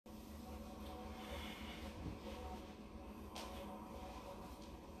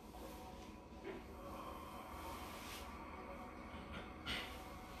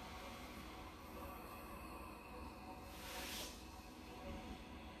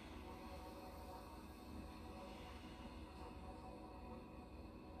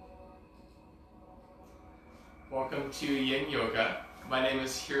Welcome to Yin Yoga. My name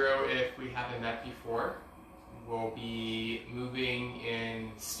is Hiro if we haven't met before. We'll be moving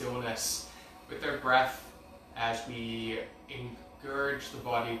in stillness with our breath as we encourage the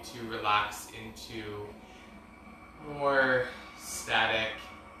body to relax into more static,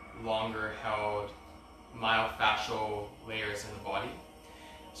 longer held myofascial layers in the body.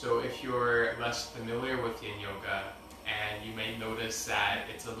 So if you're less familiar with Yin Yoga, and you may notice that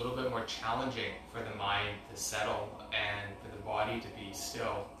it's a little bit more challenging for the mind to settle and for the body to be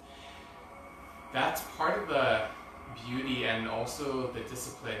still. That's part of the beauty and also the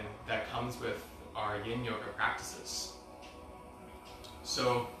discipline that comes with our Yin Yoga practices.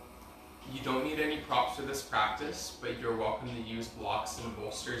 So you don't need any props for this practice, but you're welcome to use blocks and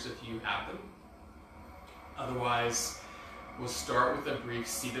bolsters if you have them. Otherwise, we'll start with a brief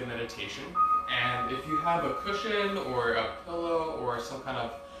seated meditation. And if you have a cushion or a pillow or some kind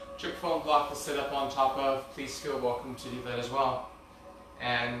of chip foam block to sit up on top of, please feel welcome to do that as well.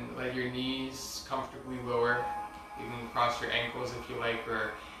 And let your knees comfortably lower. You can cross your ankles if you like,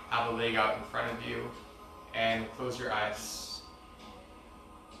 or have a leg out in front of you. And close your eyes.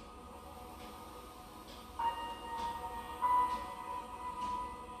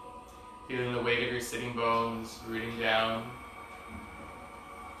 Feeling the weight of your sitting bones rooting down.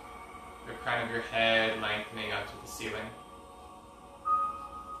 The crown of your head lengthening out to the ceiling.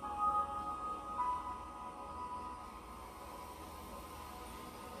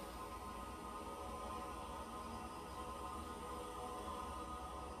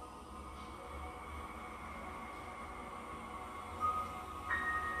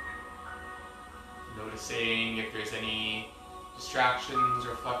 Noticing if there's any distractions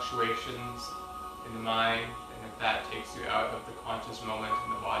or fluctuations in the mind, and if that takes you out of the conscious moment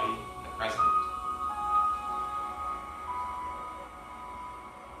in the body. Present.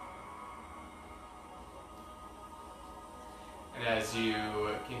 And as you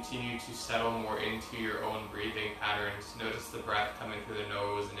continue to settle more into your own breathing patterns, notice the breath coming through the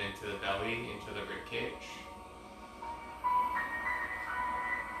nose and into the belly, into the ribcage.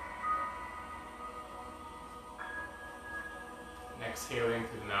 And exhaling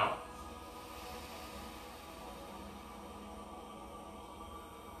through the mouth.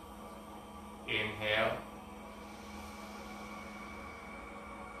 Inhale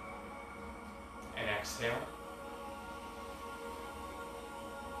and exhale.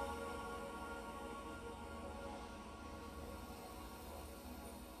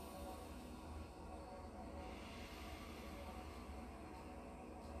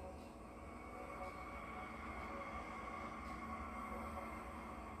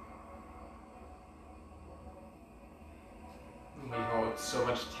 We hold so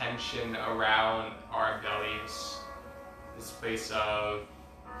much tension around our bellies, this place of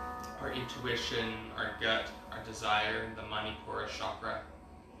our intuition, our gut, our desire, the Manipura chakra.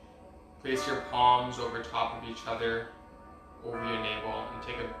 Place your palms over top of each other, over your navel, and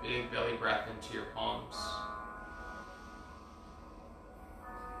take a big belly breath into your palms.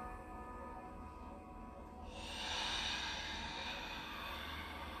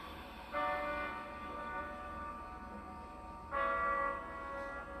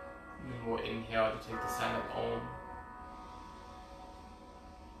 We'll inhale to take the sound of Om.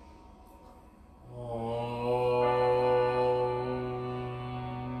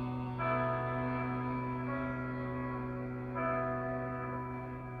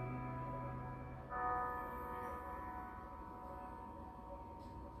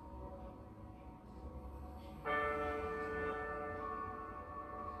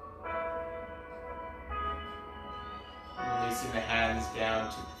 Releasing the hands down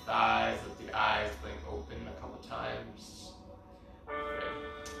to the thighs, let the eyes blink open a couple times. Good.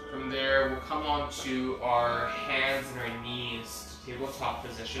 From there, we'll come on to our hands and our knees to tabletop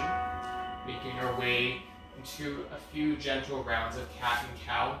position, making our way into a few gentle rounds of cat and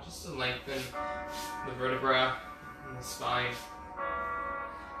cow, just to lengthen the vertebra and the spine.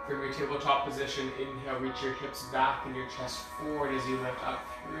 From your tabletop position, inhale, reach your hips back and your chest forward as you lift up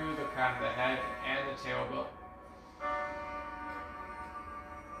through the crown of the head and the tailbone.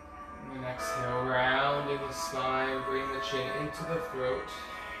 And exhale, rounding the spine, bring the chin into the throat.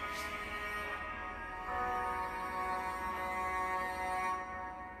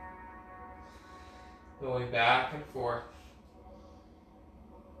 Going back and forth.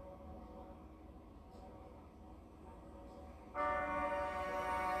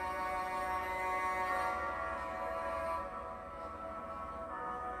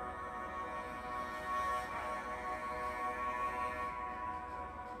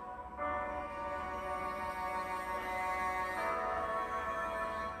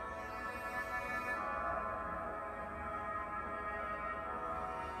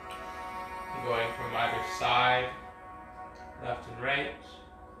 other side, left and right,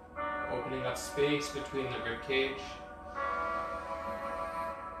 opening up space between the rib cage.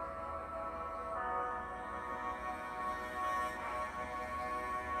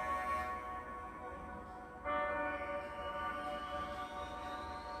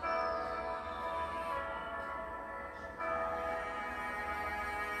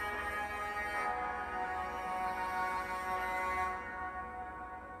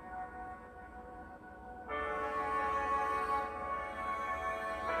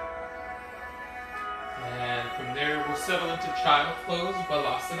 From there, we'll settle into child pose,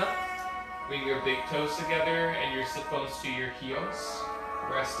 Balasana. Bring your big toes together and your sit bones to your heels.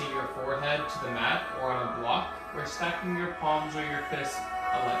 Resting your forehead to the mat or on a block, or stacking your palms or your fists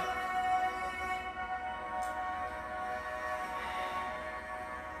alike.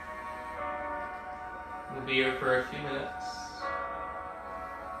 We'll be here for a few minutes.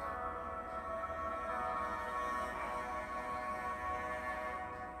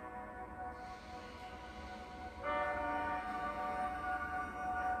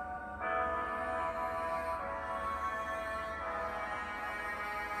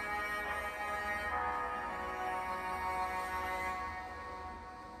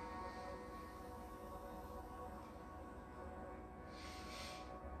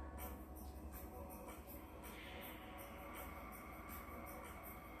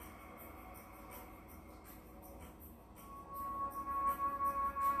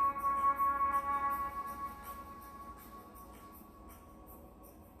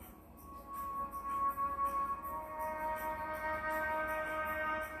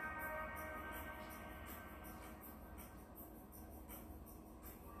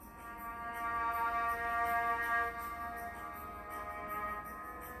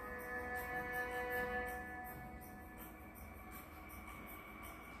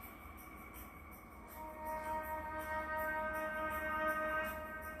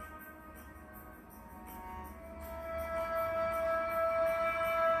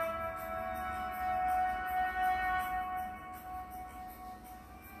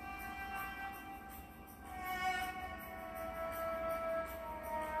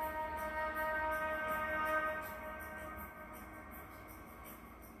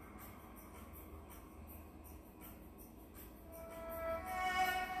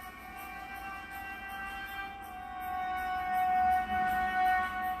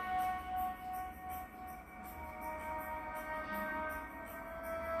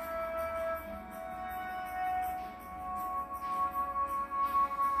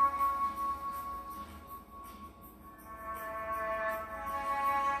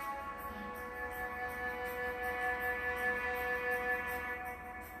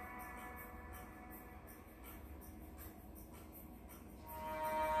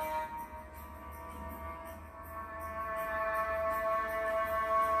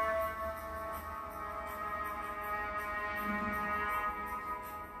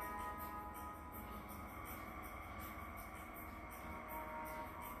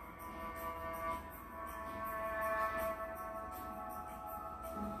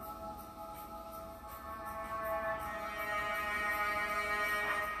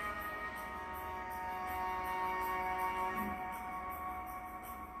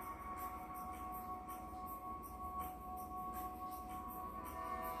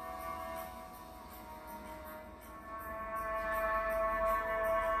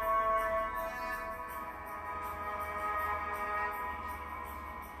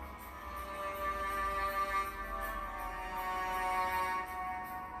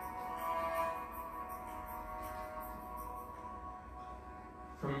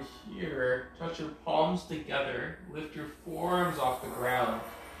 From here, touch your palms together, lift your forearms off the ground.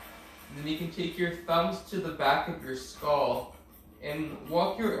 And then you can take your thumbs to the back of your skull and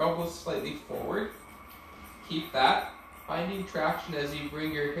walk your elbows slightly forward. Keep that, finding traction as you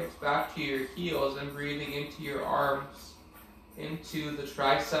bring your hips back to your heels and breathing into your arms, into the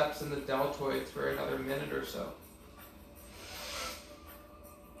triceps and the deltoids for another minute or so.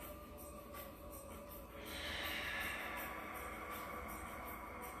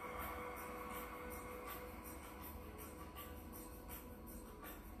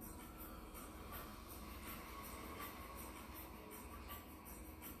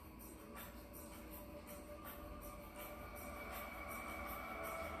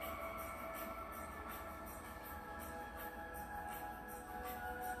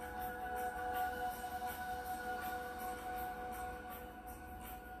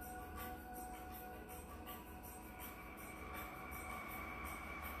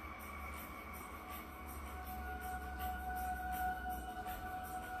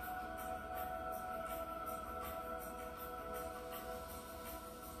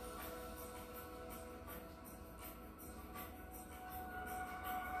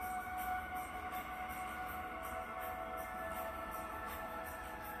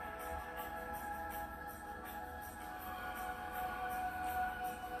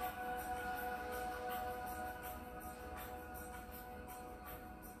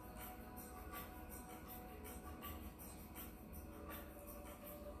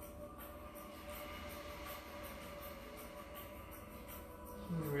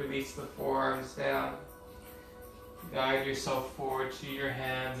 release the forearms down. Guide yourself forward to your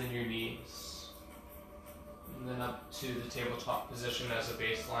hands and your knees. And then up to the tabletop position as a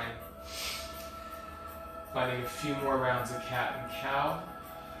baseline. Finding a few more rounds of cat and cow.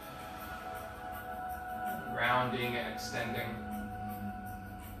 Rounding and extending.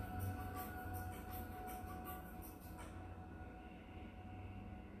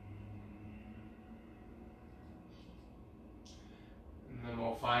 And then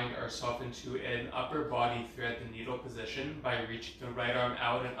we'll find ourselves into an upper body thread the needle position by reaching the right arm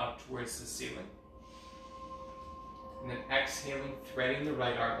out and up towards the ceiling. And then exhaling, threading the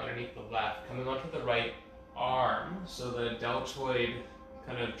right arm underneath the left, coming onto the right arm, so the deltoid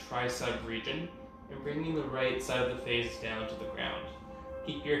kind of tricep region, and bringing the right side of the face down to the ground.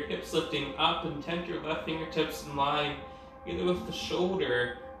 Keep your hips lifting up and tent your left fingertips in line either with the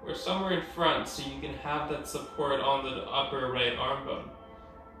shoulder or somewhere in front so you can have that support on the upper right arm bone.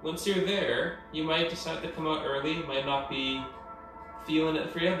 Once you're there, you might decide to come out early, might not be feeling it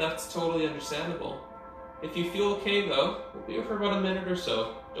for you, that's totally understandable. If you feel okay though, we'll be here for about a minute or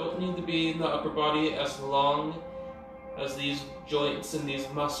so. Don't need to be in the upper body as long as these joints and these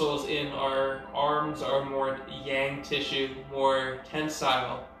muscles in our arms are more yang tissue, more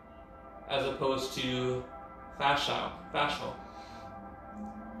tensile, as opposed to fascial.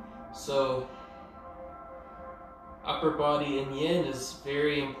 So, upper body in yin is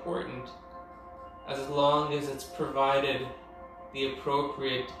very important as long as it's provided the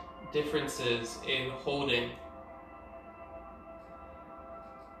appropriate differences in holding.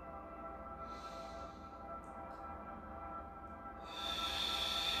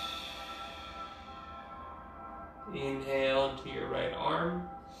 Inhale into your right arm.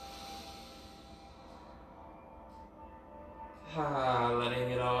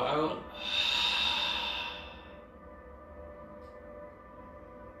 Letting it all out.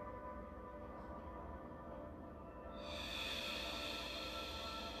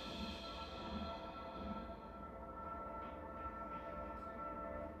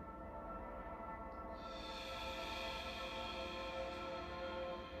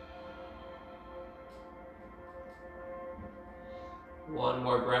 One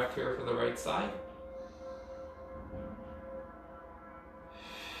more breath here for the right side.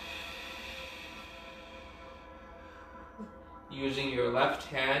 Using your left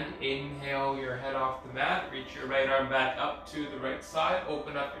hand, inhale your head off the mat, reach your right arm back up to the right side,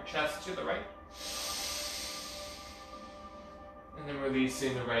 open up your chest to the right. And then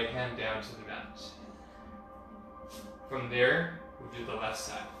releasing the right hand down to the mat. From there, we'll do the left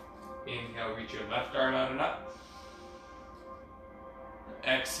side. Inhale, reach your left arm out and up.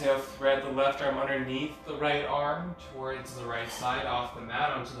 Exhale, thread the left arm underneath the right arm towards the right side, off the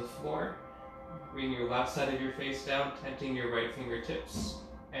mat onto the floor. Bring your left side of your face down, tenting your right fingertips,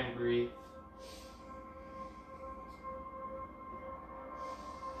 and breathe.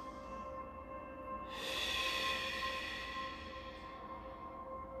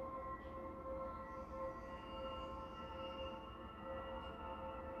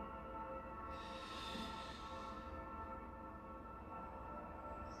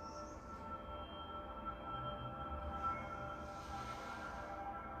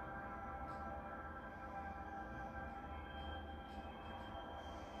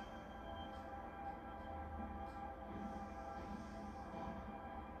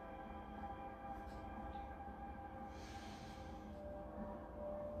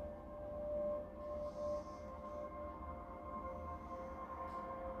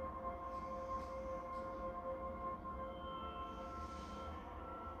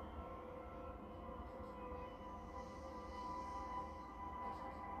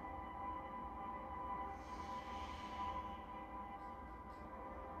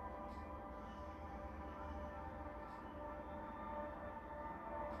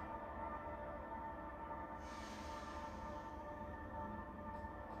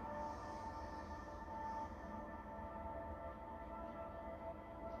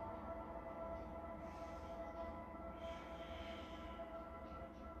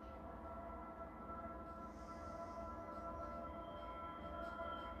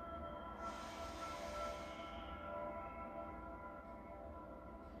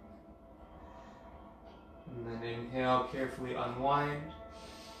 And then inhale, carefully unwind,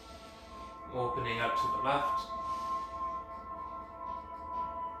 opening up to the left.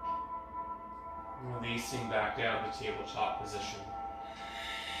 Releasing back down to tabletop position.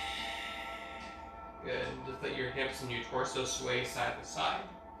 Good, just let your hips and your torso sway side to side.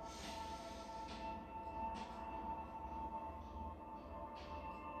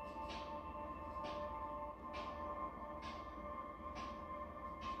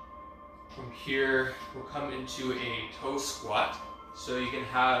 From here, we'll come into a toe squat. So you can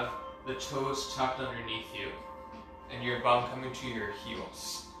have the toes tucked underneath you and your bum coming to your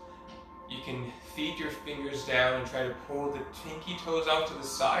heels. You can feed your fingers down and try to pull the pinky toes out to the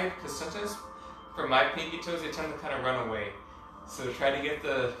side, because sometimes for my pinky toes, they tend to kind of run away. So try to get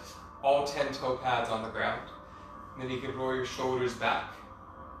all 10 toe pads on the ground. And then you can roll your shoulders back.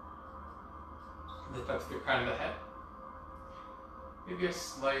 Lift up to the crown of the head. Maybe a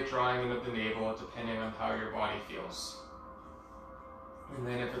slight drawing in of the navel, depending on how your body feels. And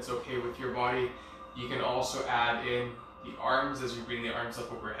then if it's okay with your body, you can also add in the arms as you bring the arms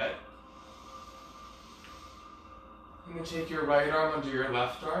up overhead. And then take your right arm under your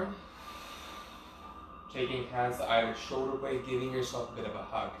left arm. Taking hands to either shoulder blade, giving yourself a bit of a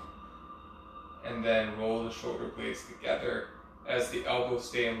hug. And then roll the shoulder blades together as the elbows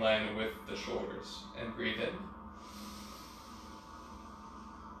stay in line with the shoulders. And breathe in.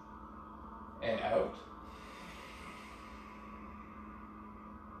 And out.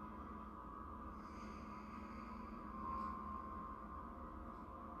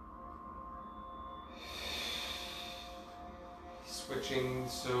 Switching,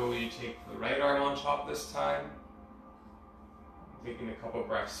 so you take the right arm on top this time. Taking a couple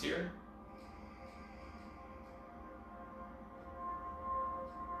breaths here.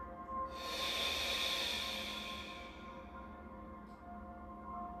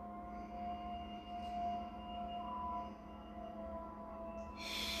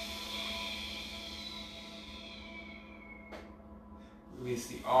 Release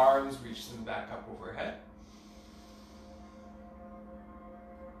the arms, reach them back up overhead.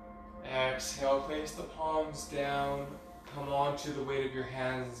 Exhale, place the palms down. Come onto the weight of your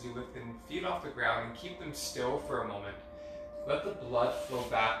hands as you lift them feet off the ground and keep them still for a moment. Let the blood flow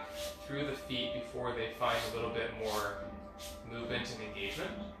back through the feet before they find a little bit more movement and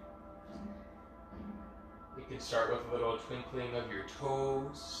engagement. You can start with a little twinkling of your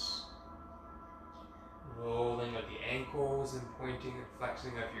toes, rolling of the ankles and pointing and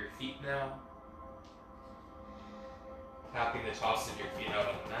flexing of your feet now. Tapping the tops of your feet out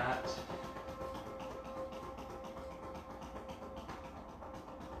on the mat.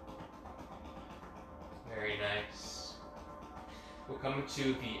 Very nice. We'll come to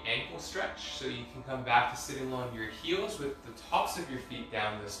the ankle stretch, so you can come back to sitting on your heels with the tops of your feet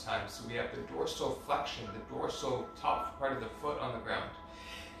down this time. So we have the dorsal flexion, the dorsal top part of the foot on the ground.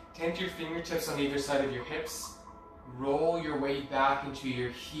 Tent your fingertips on either side of your hips. Roll your weight back into your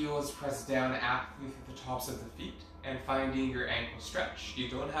heels, press down actively through the tops of the feet, and finding your ankle stretch. You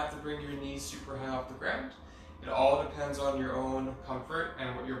don't have to bring your knees super high off the ground. It all depends on your own comfort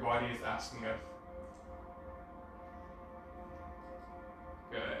and what your body is asking of.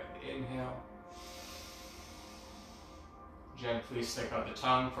 Good. Inhale. Gently stick out the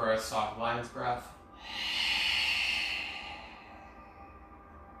tongue for a soft lion's breath.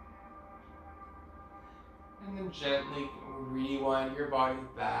 And then gently rewind your body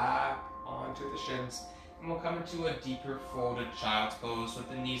back onto the shins. And we'll come into a deeper folded child's pose with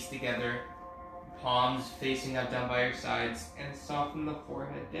the knees together, palms facing up down by your sides, and soften the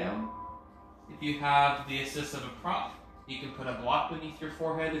forehead down. If you have the assist of a prop, you can put a block beneath your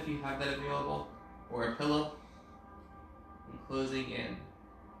forehead if you have that available, or a pillow. And closing in.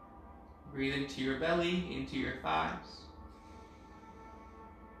 Breathe into your belly, into your thighs.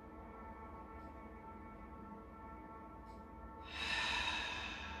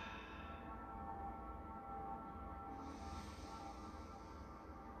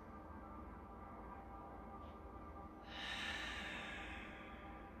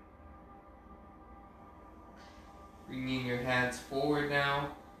 Bringing your hands forward now.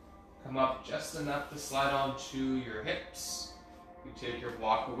 Come up just enough to slide onto your hips. You take your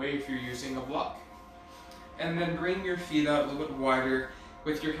block away if you're using a block. And then bring your feet out a little bit wider.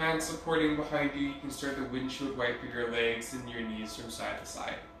 With your hands supporting behind you, you can start the windshield wiper your legs and your knees from side to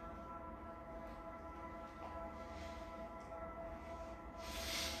side.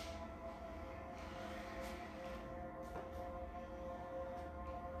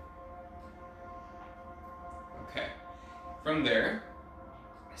 Okay. From there,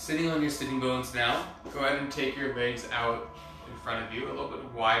 sitting on your sitting bones now, go ahead and take your legs out in front of you, a little bit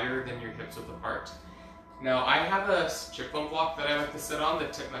wider than your hips width apart. Now, I have a chip bone block that I like to sit on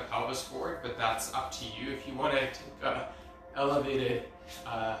that tip my pelvis forward, but that's up to you if you want to take a elevated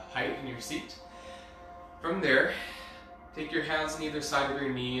height in your seat. From there, take your hands on either side of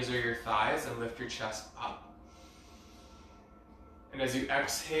your knees or your thighs and lift your chest up. And as you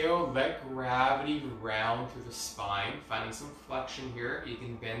exhale, let gravity round through the spine, finding some flexion here. You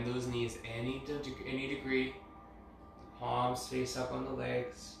can bend those knees any degree. The palms face up on the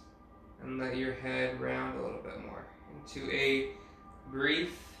legs. And let your head round a little bit more into a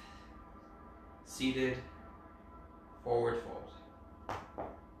brief, seated forward fold.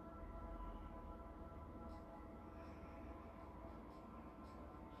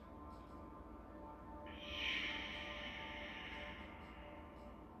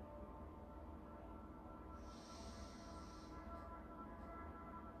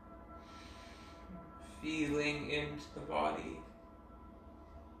 Feeling into the body.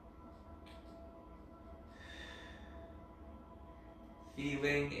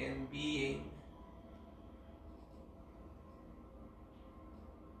 Feeling and being.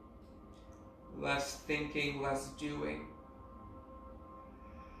 Less thinking, less doing.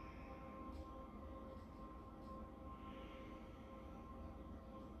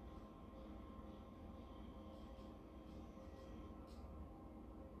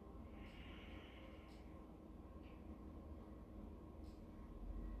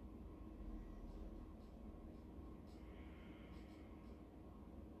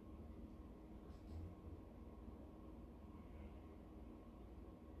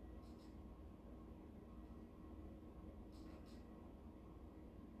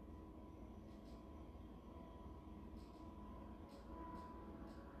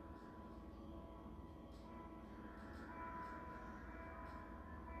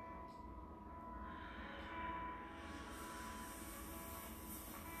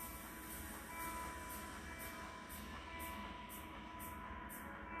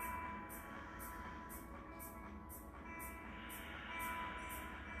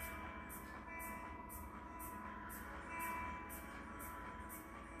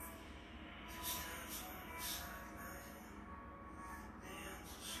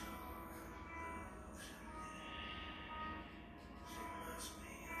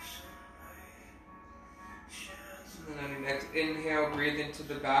 And then on your next inhale, breathe into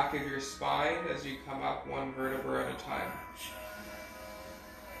the back of your spine as you come up one vertebra at a time.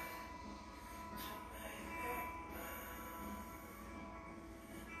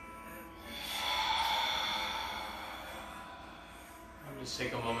 I'll just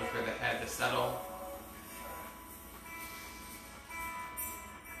take a moment for the head to settle.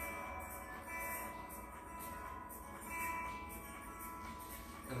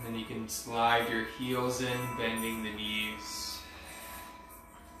 And then you can slide your heels in, bending the knees,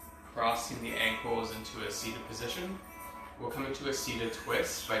 crossing the ankles into a seated position. We'll come into a seated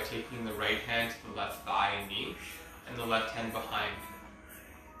twist by taking the right hand to the left thigh and knee, and the left hand behind.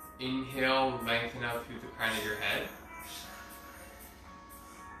 Inhale, lengthen out through the crown of your head.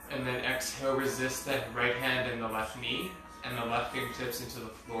 And then exhale, resist the right hand and the left knee, and the left fingertips into the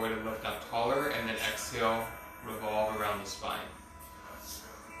floor to lift up taller, and then exhale, revolve around the spine.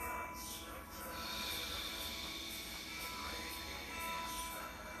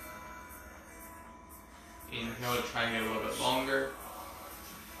 Inhale to try and get a little bit longer.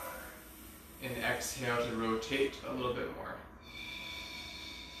 And exhale to rotate a little bit more.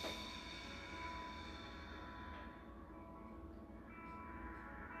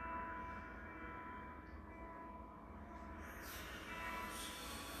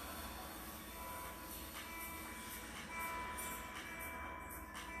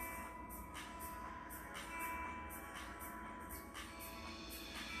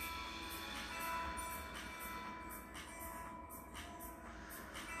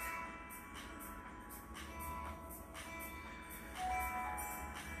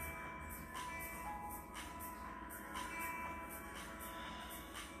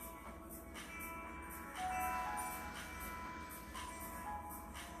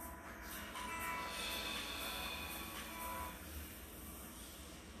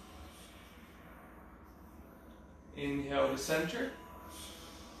 Inhale to center.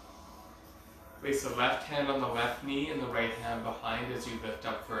 Place the left hand on the left knee and the right hand behind as you lift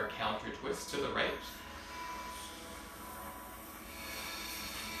up for a counter twist to the right.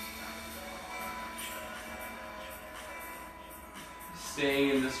 Staying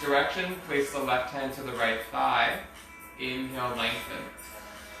in this direction, place the left hand to the right thigh. Inhale, lengthen.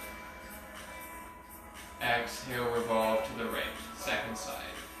 Exhale, revolve to the right. Second side.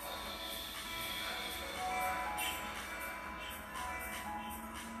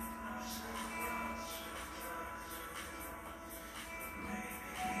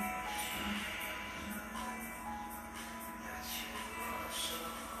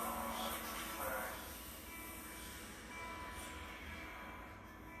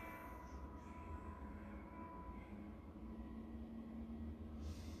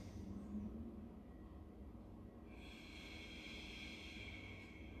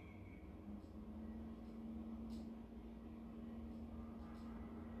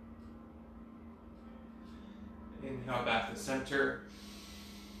 Inhale back to center.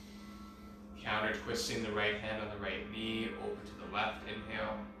 Counter twisting the right hand on the right knee over to the left.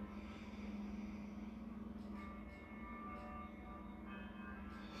 Inhale.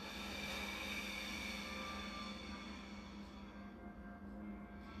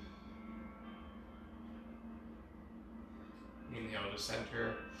 Inhale to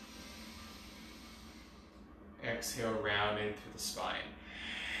center. Exhale, round in through the spine.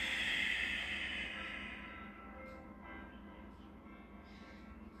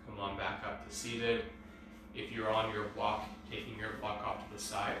 Come on back up to seated. If you're on your block, taking your block off to the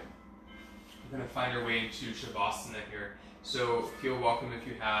side, we're going to find our way into Shavasana here. So feel welcome if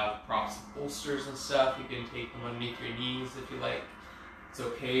you have props and bolsters and stuff. You can take them underneath your knees if you like. It's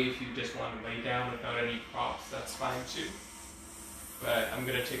okay if you just want to lay down without any props, that's fine too. But I'm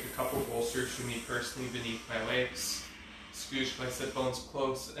going to take a couple bolsters for me personally beneath my legs. Scooch my sit bones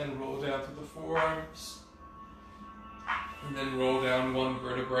close and roll down through the forearms. And then roll down one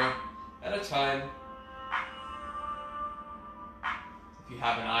vertebra at a time. If you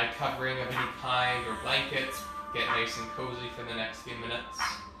have an eye covering of any kind or blankets, get nice and cozy for the next few minutes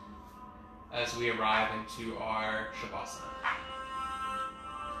as we arrive into our Shavasana.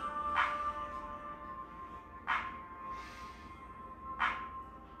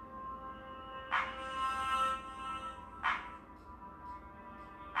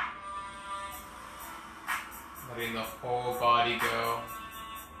 Letting the whole body go,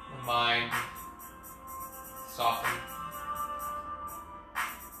 the mind soften.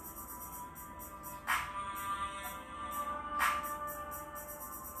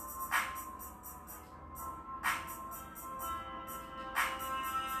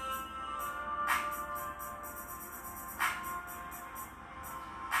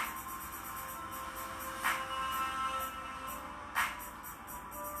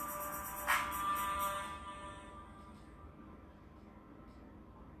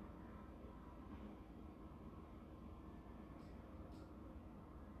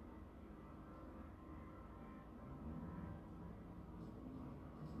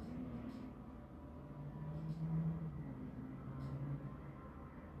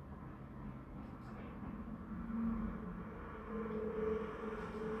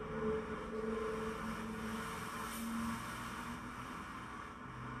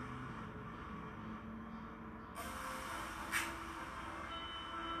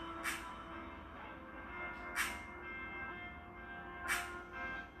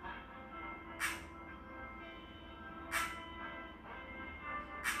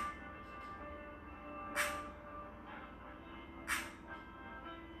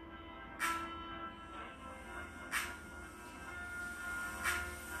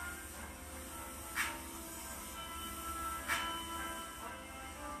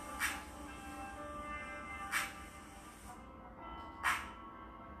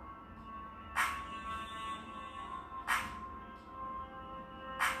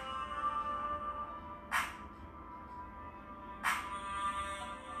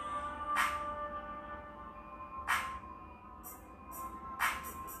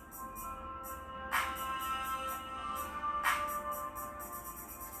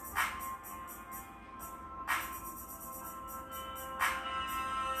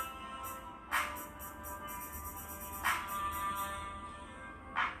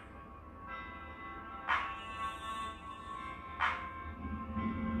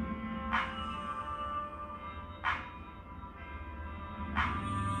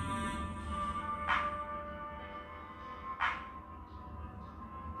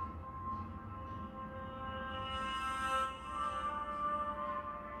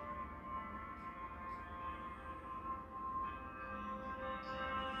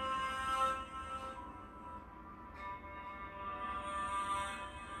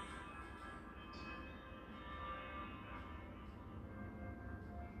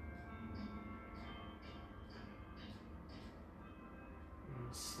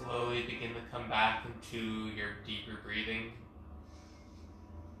 Slowly begin to come back into your deeper breathing.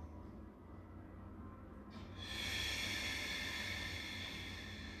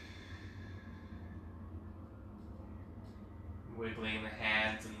 Wiggling the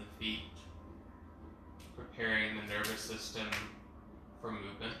hands and the feet, preparing the nervous system for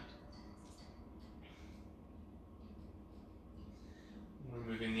movement.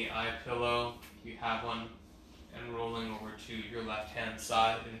 Removing the eye pillow, if you have one, and rolling over to your left hand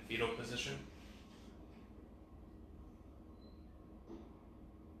side in fetal position.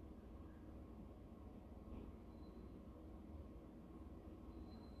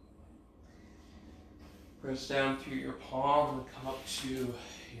 Press down through your palm and come up to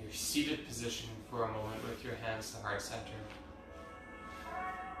your seated position for a moment with your hands to heart center.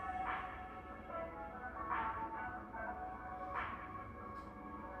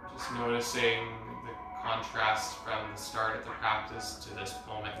 Just noticing the contrast from the start of the practice to this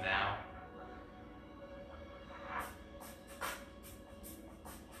moment now.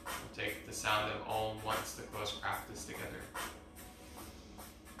 We'll take the sound of Om once the close practice together.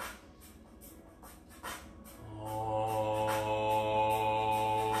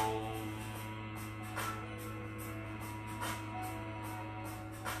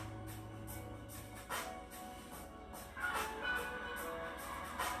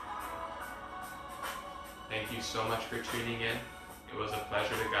 Thank you so much for tuning in. It was a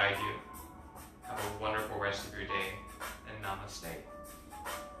pleasure to guide you. Have a wonderful rest of your day, and namaste.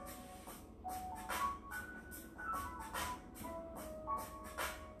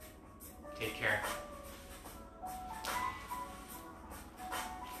 Take care.